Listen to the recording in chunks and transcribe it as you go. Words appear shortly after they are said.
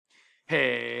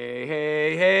Hey,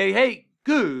 hey, hey, hey.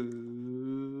 Good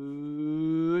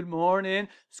morning,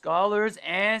 scholars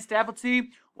and faculty.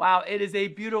 Wow, it is a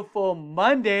beautiful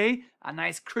Monday. A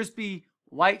nice, crispy,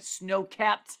 white,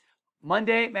 snow-capped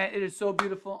Monday. Man, it is so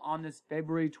beautiful on this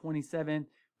February 27th.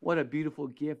 What a beautiful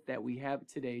gift that we have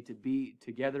today to be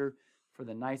together for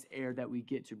the nice air that we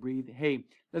get to breathe. Hey,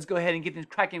 let's go ahead and get this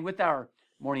cracking with our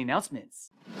morning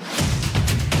announcements.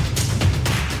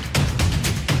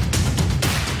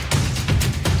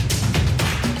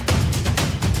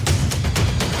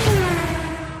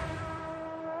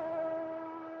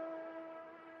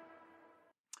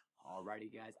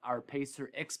 Alrighty, guys, our PACER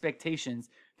expectations.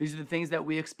 These are the things that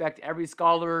we expect every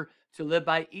scholar to live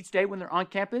by each day when they're on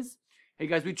campus. Hey,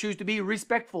 guys, we choose to be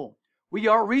respectful. We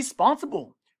are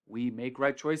responsible. We make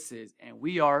right choices, and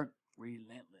we are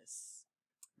relentless.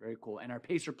 Very cool. And our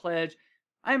PACER pledge,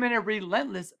 I am in a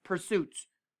relentless pursuit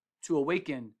to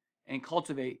awaken and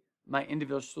cultivate my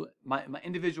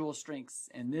individual strengths.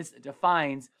 And this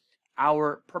defines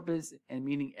our purpose and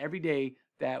meaning every day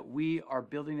that we are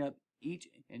building up each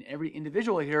and every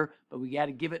individual here, but we got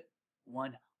to give it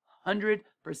 100%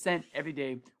 every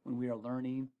day when we are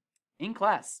learning in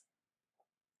class.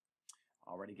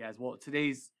 Alrighty, guys. Well,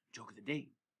 today's joke of the day.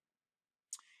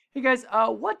 Hey, guys,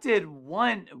 what did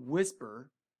one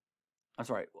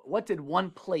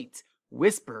plate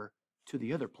whisper to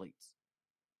the other plates?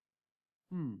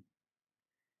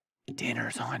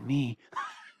 Dinner's on me.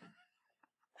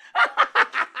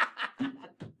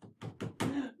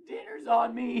 Dinner's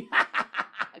on me.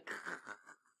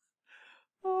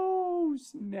 Oh,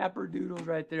 snapper doodles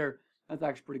right there. That's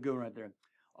actually pretty good right there.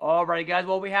 All right, guys.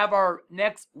 Well, we have our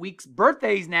next week's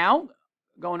birthdays now,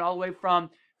 going all the way from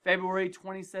February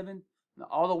 27th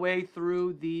all the way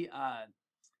through the what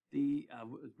do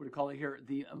you call it here?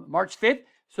 The March 5th.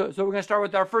 So we're going to start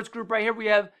with our first group right here. We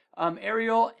have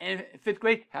Ariel in 5th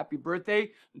grade. Happy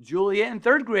birthday. Julia in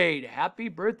 3rd grade. Happy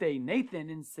birthday.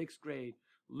 Nathan in 6th grade.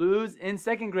 Luz in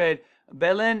 2nd grade.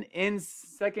 Belen in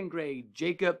 2nd grade.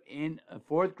 Jacob in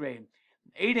 4th grade.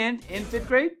 Aiden in 5th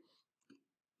grade.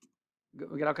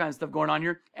 We got all kinds of stuff going on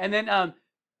here. And then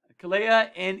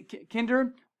Kalea in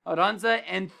kinder. Aranza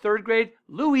in 3rd grade.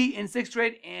 Louis in 6th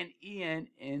grade. And Ian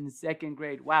in 2nd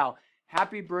grade. Wow.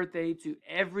 Happy birthday to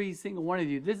every single one of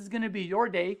you. This is going to be your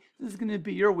day. This is going to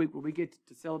be your week where we get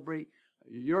to celebrate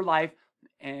your life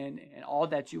and all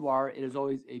that you are. It is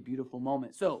always a beautiful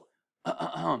moment. So,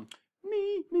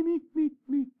 me.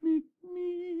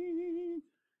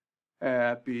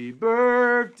 Happy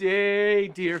birthday,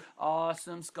 dear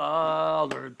awesome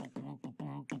scholar. Boom, boom, boom,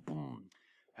 boom, boom, boom.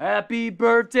 Happy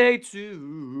birthday to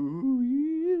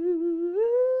you.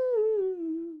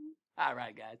 All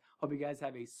right, guys. Hope you guys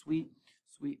have a sweet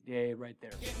day right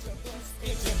there.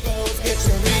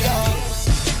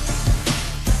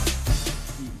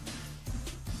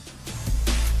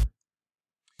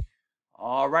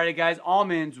 Alrighty, guys.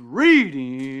 Almond's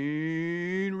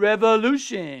Reading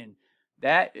Revolution.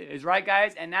 That is right,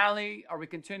 guys. And not only are we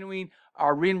continuing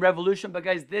our Reading Revolution, but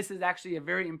guys, this is actually a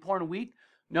very important week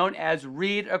known as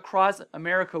Read Across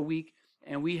America Week.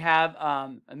 And we have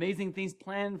amazing things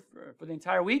planned for the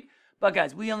entire week. But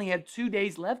guys, we only have 2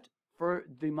 days left for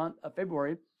the month of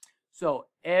February. So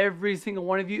every single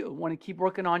one of you want to keep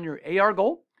working on your AR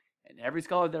goal. And every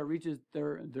scholar that reaches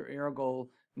their AR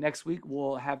goal next week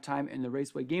will have time in the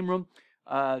Raceway game room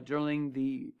during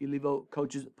the Elevo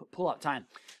coaches pull-out time.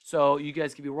 So you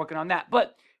guys can be working on that.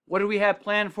 But what do we have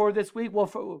planned for this week? Well,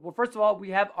 first of all, we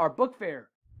have our book fair.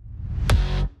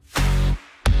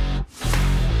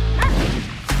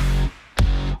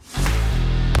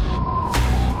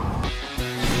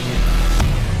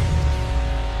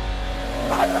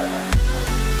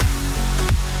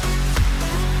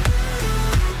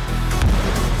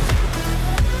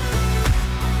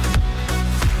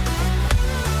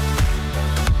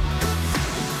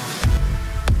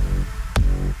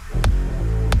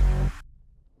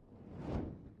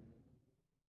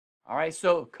 All right,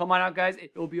 so come on out, guys.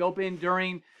 It will be open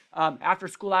during after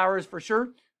school hours for sure,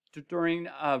 during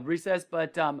recess.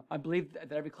 But I believe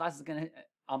that every class is going to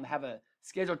have a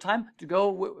scheduled time to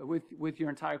go with your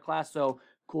entire class. So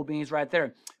cool beans right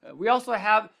there. We also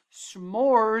have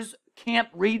S'mores Camp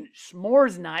Read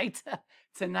S'mores Night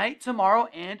tonight, tomorrow,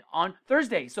 and on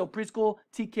Thursday. So preschool,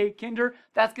 TK, kinder.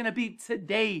 That's going to be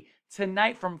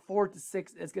tonight from 4 to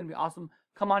 6. It's going to be awesome.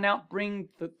 Come on out. Bring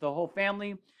the whole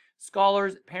family.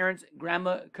 Scholars, parents,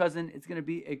 grandma, cousin. It's going to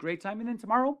be a great time. And then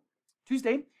tomorrow,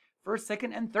 Tuesday, 1st,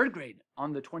 2nd, and 3rd grade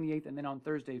on the 28th. And then on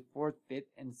Thursday, 4th, 5th,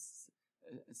 and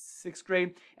 6th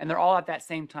grade. And they're all at that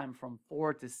same time from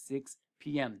 4 to 6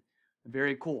 p.m.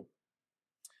 Very cool.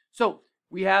 So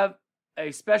we have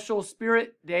a special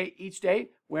spirit day each day,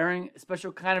 wearing a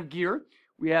special kind of gear.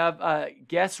 We have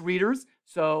guest readers.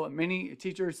 So many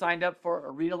teachers signed up for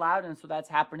a read aloud, and so that's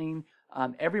happening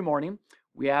every morning.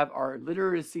 We have our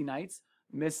literacy nights.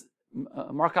 Miss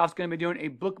Markoff's going to be doing a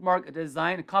bookmark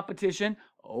design competition.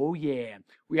 Oh, yeah.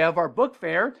 We have our book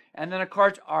fair, and then, of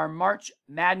course, our March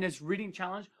Madness Reading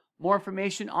Challenge. More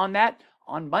information on that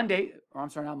on Monday, or I'm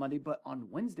sorry, not Monday, but on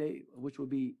Wednesday, which will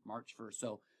be March 1st.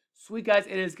 So, sweet, guys.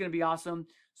 It is going to be awesome.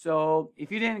 So,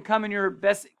 if you didn't come in your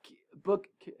best book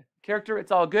character,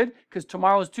 it's all good, because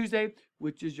tomorrow is Tuesday,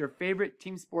 which is your favorite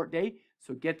team sport day.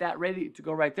 So, get that ready to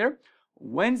go right there.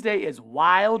 Wednesday is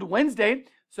Wild Wednesday.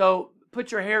 So,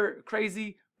 put your hair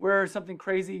crazy, wear something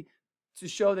crazy to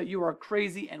show that you are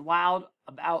crazy and wild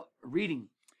about reading.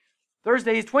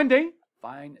 Thursday is Twin Day.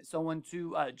 Find someone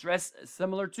to dress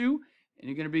similar to, and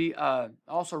you're going to be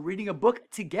also reading a book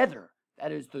together.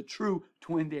 That is the true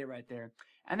Twin Day right there.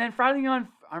 And then Friday on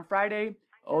Friday,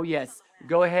 oh yes,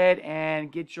 go ahead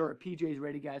and get your PJs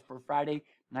ready, guys, for Friday,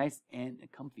 nice and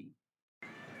comfy.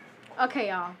 Okay,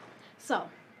 y'all. So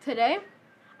today,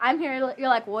 I'm here. You're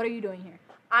like, what are you doing here?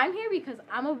 I'm here because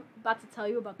I'm about to tell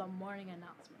you about the morning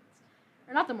announcements.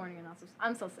 Or not the morning announcements.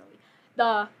 I'm so silly.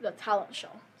 The talent show.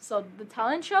 So the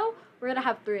talent show, we're going to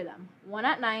have 3 of them. One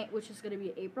at night, which is going to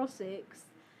be April 6th,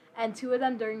 and 2 of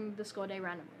them during the school day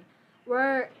randomly.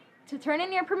 To turn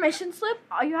in your permission slip,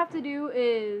 all you have to do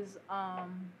is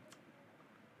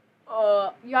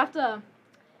you have to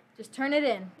just turn it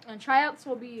in. And tryouts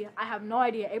will be, I have no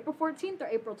idea, April 14th or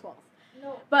April 12th.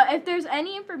 No. But if there's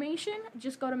any information,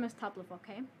 just go to Miss Topliff,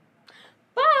 okay?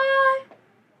 Bye!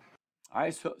 All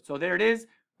right, so there it is.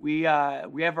 We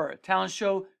have our talent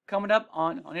show coming up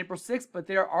on April 6th, but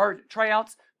there are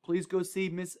tryouts. Please go see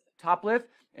Miss Topliff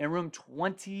in room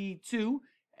 22,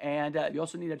 and you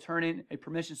also need to turn in a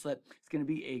permission slip. It's going to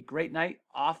be a great night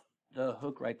off the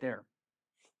hook right there.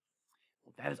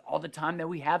 Well, that is all the time that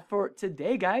we have for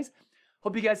today, guys.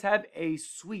 Hope you guys have a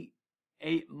sweet,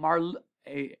 a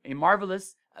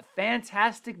marvelous, a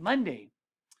fantastic Monday,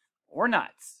 or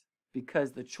not,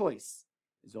 because the choice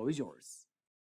is always yours.